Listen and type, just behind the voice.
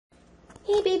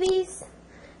Hey, babies.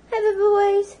 Hi, baby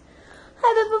boys.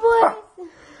 Hi, baby boys.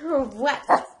 Oh, what?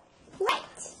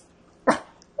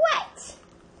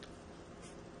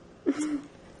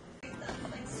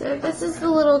 So this is the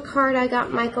little card I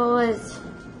got Michael as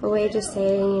a way to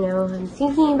say, you know, I'm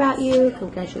thinking about you.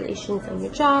 Congratulations on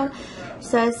your job.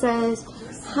 So it says,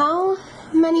 how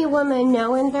many women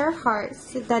know in their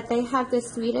hearts that they have the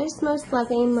sweetest, most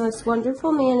loving, most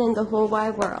wonderful man in the whole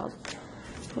wide world?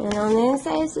 And on the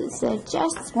inside it said,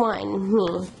 just one,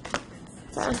 me.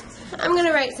 So I'm going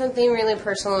to write something really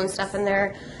personal and stuff in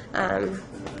there.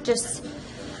 Just,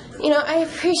 you know, I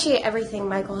appreciate everything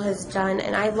Michael has done,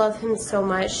 and I love him so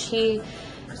much. He's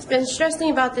been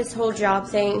stressing about this whole job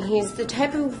thing. He's the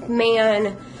type of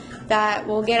man that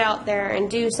will get out there and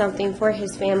do something for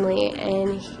his family,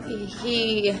 and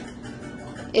he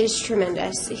is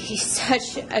tremendous. He's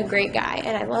such a great guy,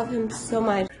 and I love him so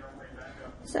much.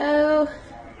 So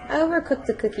I overcooked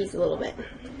the cookies a little bit,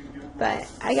 but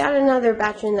I got another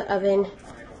batch in the oven.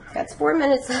 That's 4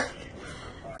 minutes left.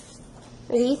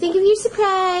 What do you think of your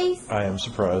surprise? I am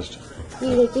surprised. You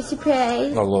like the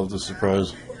surprise? I love the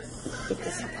surprise.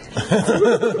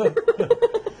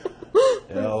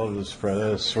 Yeah, I love the surprise.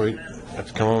 That's sweet. I have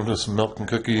to come home to some milk and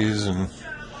cookies and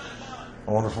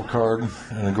a wonderful card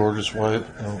and a gorgeous wife.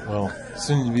 Well,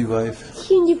 soon to be wife.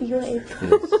 Soon to be wife.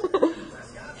 Yes.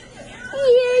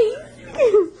 Yay!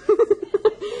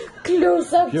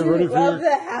 Close up Get to ready for love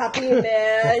the happy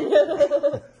man.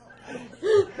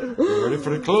 Get ready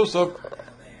for the close up.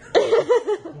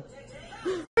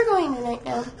 We're going tonight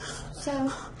now,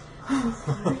 so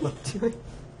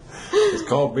It's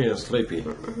called being sleepy.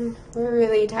 we're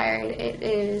really tired. It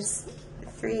is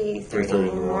 3:30 in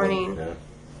the morning. Yeah.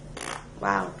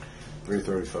 Wow.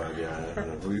 3:35.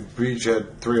 Yeah. We each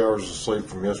had 3 hours of sleep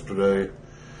from yesterday.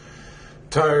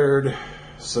 Tired.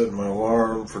 Setting my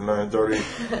alarm for 9:30.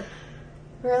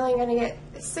 We're only gonna get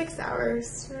 6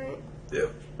 hours, right?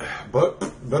 Yep. But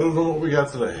better than what we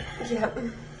got today. Yep.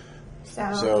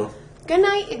 So good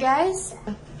night, you guys.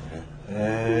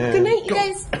 Good night, you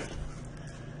guys.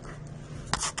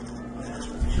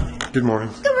 Good morning.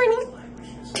 Good morning.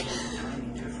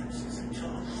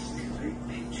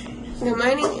 Good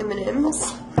morning, M&M's.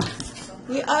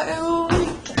 We are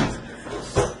awake.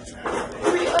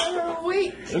 We are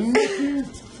awake. And making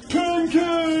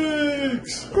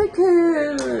pancakes.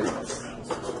 Pancakes.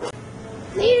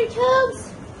 Later, Tubbs.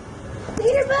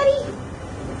 Later, buddy.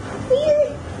 Later.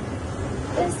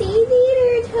 I'll see you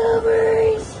later,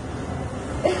 Tubbers.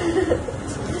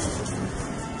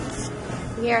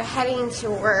 We are heading to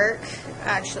work.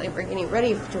 Actually, we're getting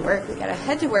ready to work. We gotta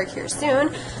head to work here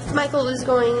soon. Michael is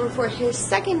going for his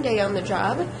second day on the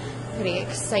job. Pretty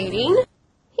exciting.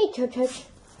 Hey, Touch.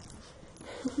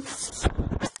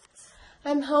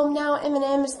 I'm home now,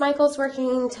 M&M's. Michael's working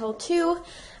until 2.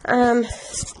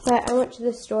 But I went to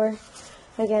the store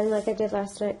again like I did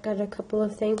last night. Got a couple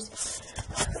of things.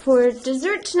 For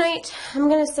dessert tonight, I'm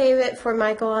going to save it for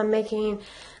Michael. I'm making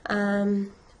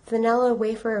vanilla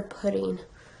wafer pudding.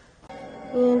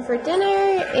 And for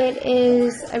dinner, it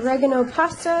is oregano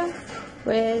pasta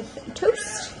with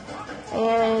toast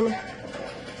and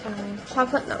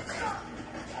chocolate milk.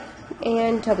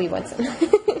 And Toby wants some.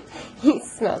 He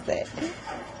smells it.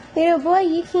 Little boy,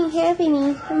 you can't have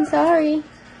any. I'm sorry.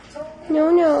 No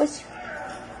nose.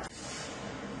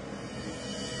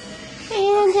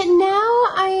 And now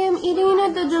I am eating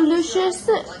the delicious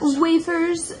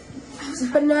wafers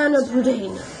banana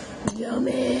pudding.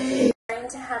 Yummy.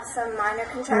 To have some minor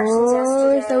contractions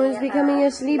yesterday. Someone's becoming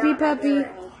a sleepy puppy.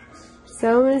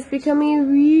 Someone's becoming a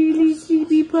really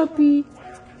sleepy puppy.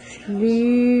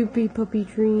 Sleepy puppy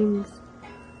dreams.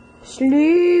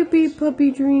 Sleepy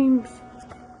puppy dreams.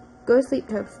 Go to sleep,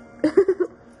 Toast.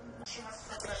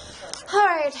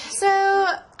 Alright, so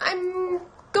I'm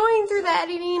going through the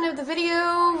editing of the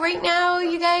video right now,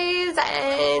 you guys,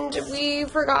 and we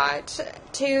forgot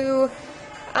to,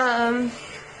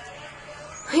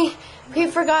 we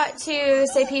forgot to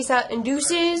say peace out and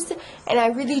deuces, and I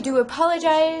really do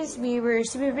apologize. We were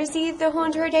super busy the whole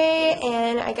entire day,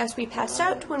 and I guess we passed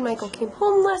out when Michael came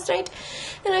home last night,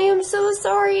 and I am so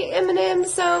sorry, M&M.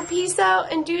 So peace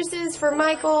out and deuces for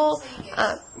Michael.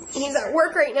 He's at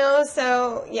work right now,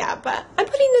 so yeah, but I'm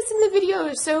putting this in the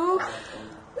video, so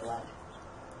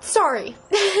sorry.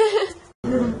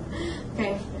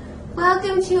 Okay.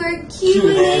 Welcome to our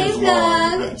Q&A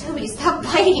vlog. Toby, stop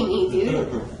biting me,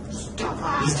 dude.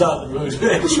 Stop. He's not in the mood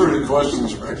to answer any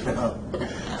questions right now.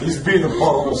 He's being a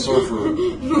butthole surfer.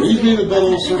 He's being a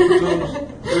butthole surfer, Tom.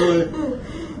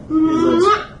 Really?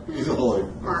 He's all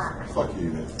like, fuck you,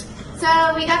 man. So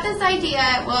we got this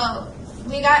idea. Well,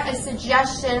 we got a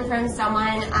suggestion from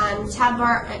someone,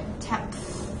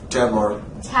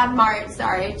 Tabmart,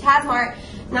 sorry, Tabmart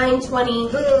 920.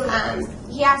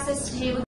 He asked us to do